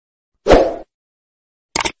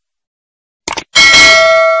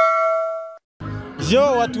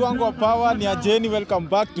Yo, watu wangu wa power, ni ajeni, welcome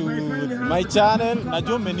back to my channel.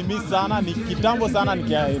 Najua mmenimiss sana, ni kitambo sana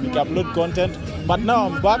niki-upload content, but now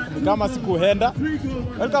I'm back, ni kama sikuenda.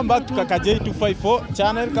 Welcome back to KakaJ254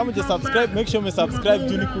 channel. Kama je subscribe, make sure me subscribe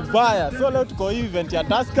juu ni kubaya. So leo tuko hii event ya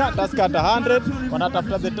Tusker at 100,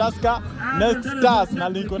 wanatafuta the Tusker next stars, na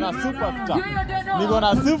niko na superstar.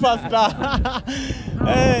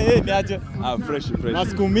 Hey, ni aje? Fresh.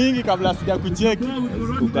 Masiku mingi kabla sija kucheki.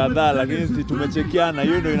 Siku kadhaa lakini si tumechekiana,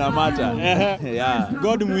 hiyo ndio inamata. Yeah.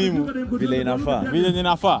 God muhimu Vile inafaa. Vile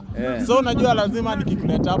inafaa. So unajua lazima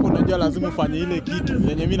nikikuleta hapo, unajua lazima ufanye ile kitu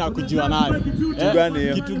yenye mimi nakujua nayo.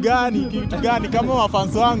 Kitu gani hiyo? Kitu gani kama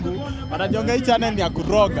wafans wangu wanajonga hii channel ni ya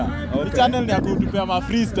kuroga. Okay. Hii channel ni ya kutupea ma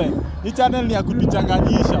freestyle. Hii channel ni ya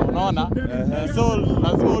kutuchanganyisha, unaona? So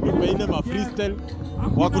lazima utupe ile ma freestyle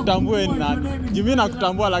wakutambue ni nani. Mimi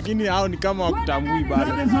nakutambua lakini hao ni kama wakutambui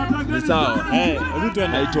bado. Ni sawa. Mtu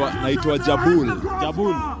naitwa JABBUL.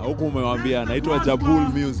 JABBUL. Huko umemwambia naitwa JABBUL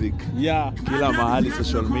Music. Yeah. Kila mahali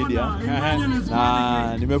social media.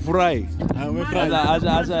 Na nimefurahi. Umefurahi.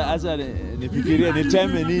 Acha nifikirie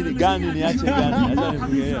niteme nini gani niache gani. Acha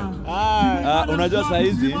nifikirie. Unajua saa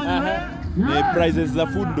hizi ni prices za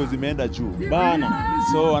food ndo zimeenda juu Bana.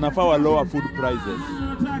 So wanafaa wa lower food prices.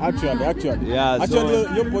 Actually. Yeah, actually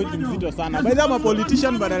hiyo point mzito sana. By the way,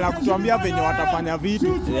 politician badala ya kutuambia venye watafanya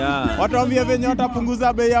vitu. Yeah. Watuambie venye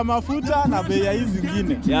watapunguza bei ya mafuta na bei ya hizi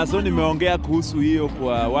zingine. Yeah, so nimeongea kuhusu hiyo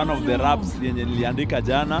kwa one of the raps yenye niliandika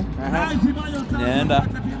jana. Naenda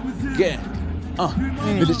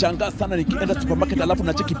nilishangaa sana nikienda supermarket alafu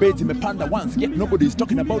na cheki bei zimepanda once. Yeah, nobody is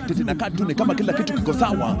talking about it. Na katuni kama kila kitu kiko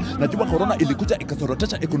sawa. Najua corona ilikuja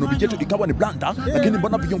ikasorotesha economy yetu ikawa ni blanda, lakini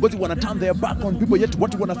mbona viongozi wana turn their back on people yetu,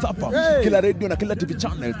 watu wana suffer. Kila radio na kila TV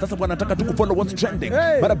channel sasa wanataka tu kufollow what's trending.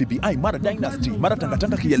 Mara BBI, mara Dynasty, mara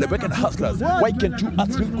Tanga kieleweke na hustlers. Why can't you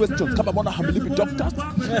ask real questions? Kama mbona hamlipi doctors?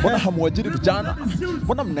 Mbona hamwajiri vijana?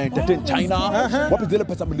 Mbona mna entertain China? Wapi zile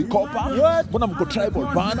pesa mlikopa? Mbona mko tribal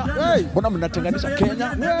bana? Mbona mnatenganisha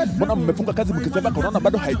Kenya? Mbona mmefunga kazi mkisema corona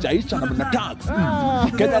bado haijaisha na mna tax?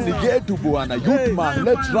 Kenya ni yetu bwana. Youth man,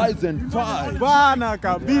 let's rise and fight. Bana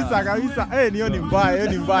kabisa. Hiyo ni mbaya.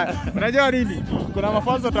 Unajua nini? Kuna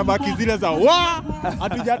mafanzo watabaki zile za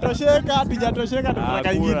hatujatosheka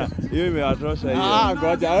tunataka ingine. Hiyo imewatosha hiyo.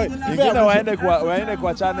 Ngoja ingine waende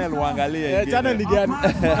kwa channel waangalie. Channel ni gani?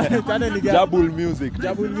 JABBUL Music.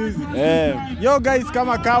 Yo guys,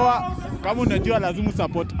 kama unajua lazima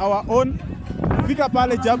support our own. Fika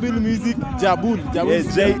pale JABBUL Music, JABBUL.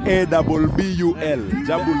 Yes, JABBUL.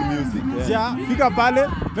 JABBUL Music. Fika pale,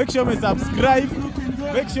 make sure me subscribe,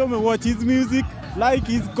 make sure me watch his music,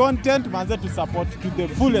 like his content, manze to support to the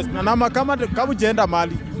fullest. Na nama kama ujaenda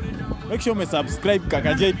mali, make sure me subscribe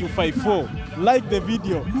KakaJ254, like the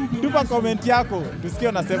video, tupa comment yako, tusikie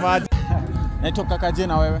unasema aje. Naitwa KakaJ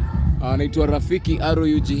na wewe? Naitwa Rafiki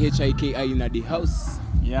ROUGHIKI na the house.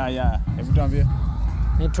 Yeah. Hebu tuambie.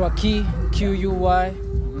 Naitwa QUY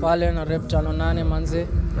pale na rep 58 manze.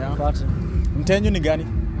 Pata. Mtenyu ni gani?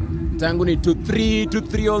 Tangu ni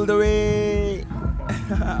 23 all the way.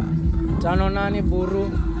 58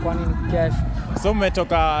 buru kwani cash. So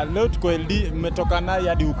mmetoka leo tuko LD, mmetoka naye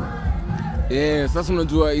hadi huko. Sasa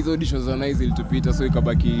unajua hizo auditions za nice ilitupita, so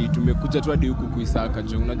ikabaki tumekuja tu hadi huku kuisaka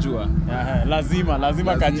jo, unajua.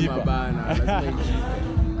 Lazima kajipa bana, lazima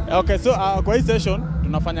Okay, so kwa hii session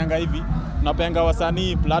tunafanyanga hivi. Tunapenga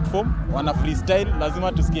wasanii platform, wana freestyle,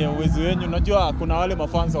 lazima tusikie uwezo wenu. Unajua kuna wale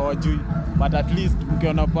mafans hawajui, but at least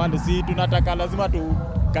mkiona pale si tunataka lazima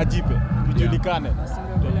tukajipe, tujulikane.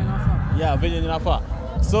 Yeah, venye inafaa.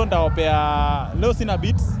 So ndawapea leo sina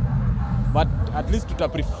beats, but at least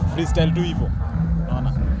freestyle tu hivyo.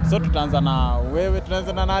 Unaona? So tutaanza na wewe,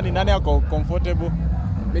 tunaanza na nani? Nani yako comfortable?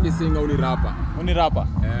 Mimi ni singer Uni rapper?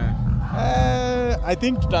 I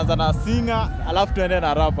think tutaanza na singer alafu tuende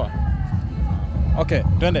na rapper. Okay,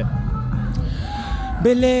 twende.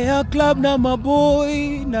 Belea club na my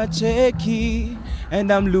boy na cheki,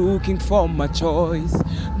 and I'm looking for my choice.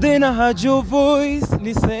 Then I heard your voice,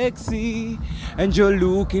 ni sexy, and you're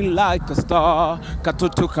looking like a star.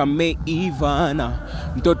 Katoto kameivana,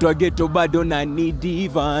 mtoto wa ghetto bado na ni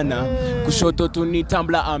divana. Kushoto tu ni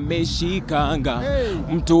tambla ameshikanga,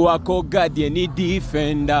 mtu wako guardian ni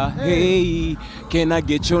defender. Hey, can I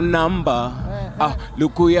get your number?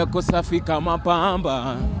 Luku yako safi kama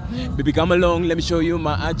pamba. Baby, come along, let me show you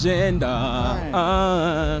my agenda.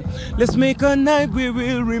 Let's make a night we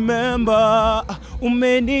will remember.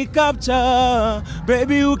 umeni capture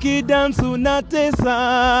baby ukidance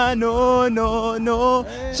unatesa no no no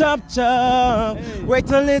chap chap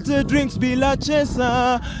wait a little drinks bila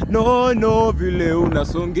chesa no no vile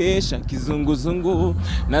unasongesha kizunguzungu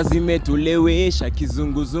na zimetulewesha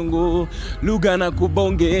kizunguzungu lugha na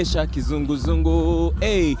kubongesha kizunguzungu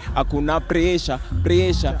hakuna pressure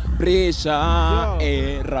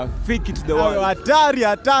Rafiki to the world.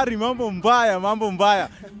 Hatari mambo mbaya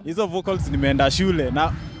hizo vocals nimeenda shule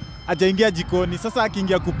na hajaingia jikoni sasa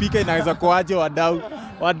akiingia kupika inaweza kuaje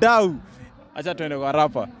wadau acha tuende kwa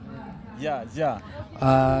rapa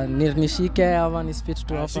nishike ama ni spit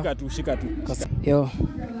tu hapa shika tu yo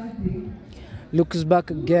looks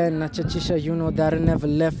back again na chachisha you know that I never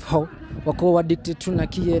left home wako addicted to na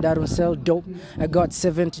kie that don't sell dope I got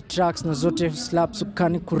 70 tracks na zote slaps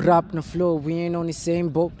ukani kurap na flow we ain't on the same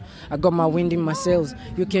boat I got my wind in my sails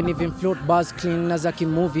you can't even float bars clean na zaki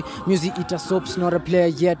movie music eater soaps not a player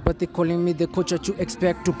yet but they calling me the coach that you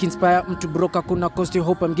expect to inspire mtu broka kuna cost you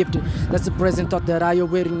hope I'm gifted that's the present thought that I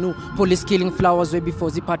already knew police killing flowers way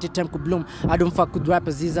before the party time could bloom I don't fuck with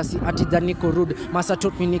rappers is asi ati that niko rude masa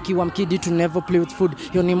taught me nikiwa mkidi to never play with food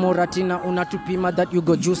yo ni moratina unatupima that you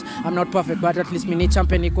got juice I'm not perfect but at least me ni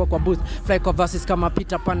champion iko kwa booth fly kwa verses kama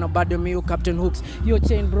Peter Pan na bado me you Captain Hooks your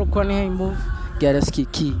chain broke on hey move get us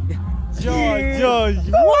key yo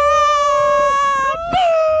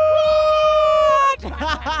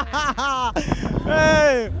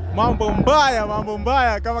hey, mambo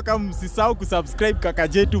mbaya kama msisahau kusubscribe kaka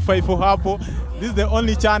J254 hapo. This is the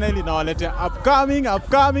only channel inawaletea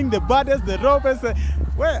upcoming the baddest the ropest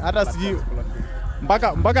hata sijui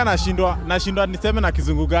mpaka nashindwa niseme na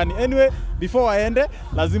kizungu gani. Anyway, before waende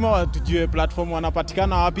lazima watujue platform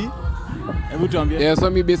wanapatikana wapi. Hebu tuambie. Yeah,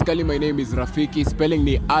 so me basically my name is Rafiki, spelling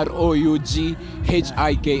ni ROUGHIKI.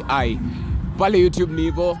 Pale YouTube ni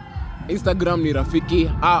hivyo, Instagram ni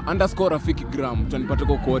Rafiki _RafikiGram. Tunanipata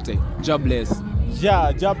kote. Jobless.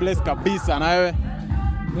 Jobless kabisa. Na wewe?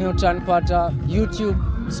 Mimi utanipata YouTube,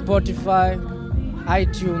 Spotify,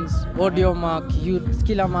 iTunes, Audiomack,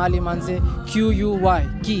 kila mahali manze QUY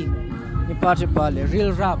key nipate pale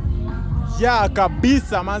real rap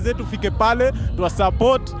kabisa manze, tufike pale tuwa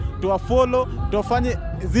support tuwa follow tuwafanye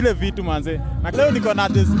zile vitu manze. Na leo niko na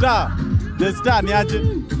The Star ni aje?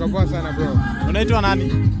 Tuko poa sana bro. Unaitwa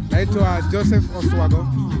nani? Naitwa Joseph OSWAGO.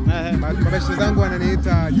 Mabeshe zangu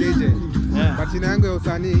wananiita JJ. Majina yangu ya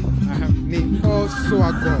usanii ni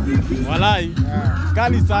OSWAGO. Walai.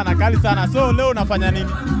 Kali sana. So leo unafanya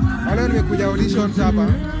nini? Leo nimekuja auditions hapa.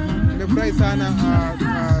 Nimefurahi sana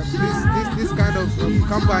this kind of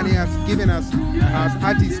company has given us as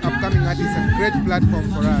artists, upcoming artists, a great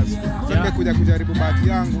platform for us. So nimekuja kujaribu bahati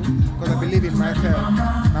yangu because I believe in myself.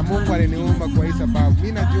 Na Mungu aliniumba kwa hii sababu.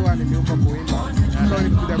 Mimi najua aliniumba kuimba. So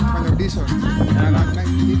nimekuja kufanya auditions.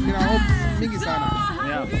 Nina hopes mingi sana.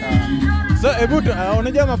 So hebu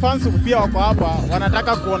unajua mafans pia wako hapa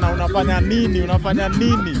wanataka kuona unafanya nini.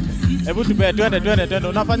 Hebu twende.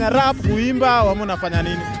 Unafanya rap, kuimba, au unafanya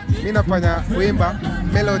nini? Mimi nafanya kuimba,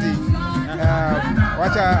 melody.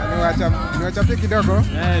 Niwachapie kidogo.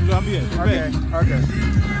 Tuambie. Okay.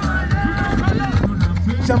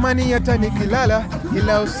 Chamani hata nikilala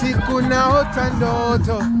kila usiku naota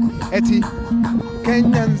ndoto eti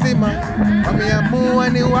Kenya nzima wameamua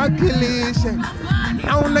niwakilishe.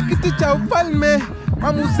 Naona kiti cha ufalme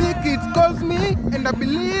wa muziki, it calls me and I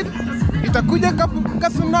believe itakuja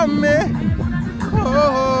kasuname.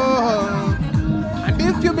 And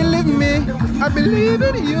if you believe me, I believe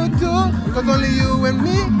in you too, because only you and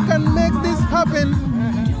me can make this happen.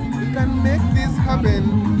 We can make this happen.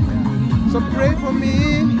 So pray for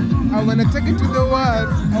me. I wanna take it to the world.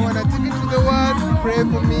 Pray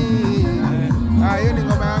for me. Hiyo ni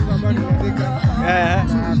ngoma yangu ambayo nimeandika.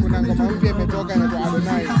 Kuna ngoma mpya imetoka inaitwa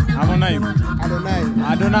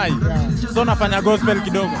Adonai. So nafanya gospel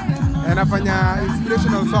kidogo. Nafanya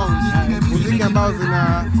inspirational songs. Muziki ambao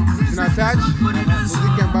zina touch,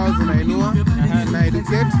 muziki ambao zinainua, zina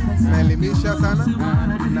educate, zinaelimisha sana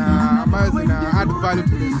na ambayo zina add value to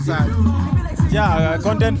the society.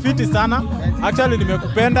 Content fiti sana. Actually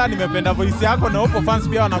nimependa voice yako na upo fans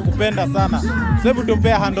pia wanakupenda sana. So hebu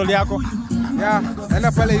tumpea handle yako.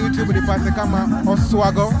 Enda pale YouTube nipate kama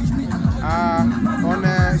OSWAGO. On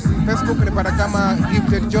Facebook nipata kama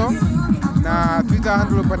Gifted Joe. Na Twitter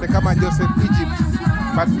handle nipate kama Joseph Egypt.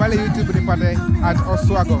 But pale YouTube nipate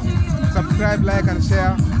 @OSWAGO. Subscribe, like and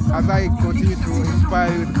share as I continue to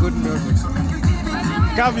inspire you with good music.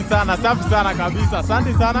 Safi sana kabisa.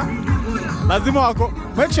 Asante sana. Lazima wako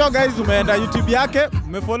make sure guys umeenda YouTube yake,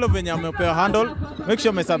 umefollow venye amepewa handle. Make sure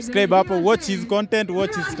umesubscribe hapo, watch his content,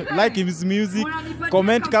 like his music,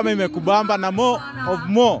 comment kama imekubamba na more.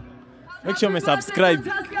 Make sure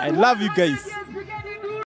umesubscribe. I love you guys.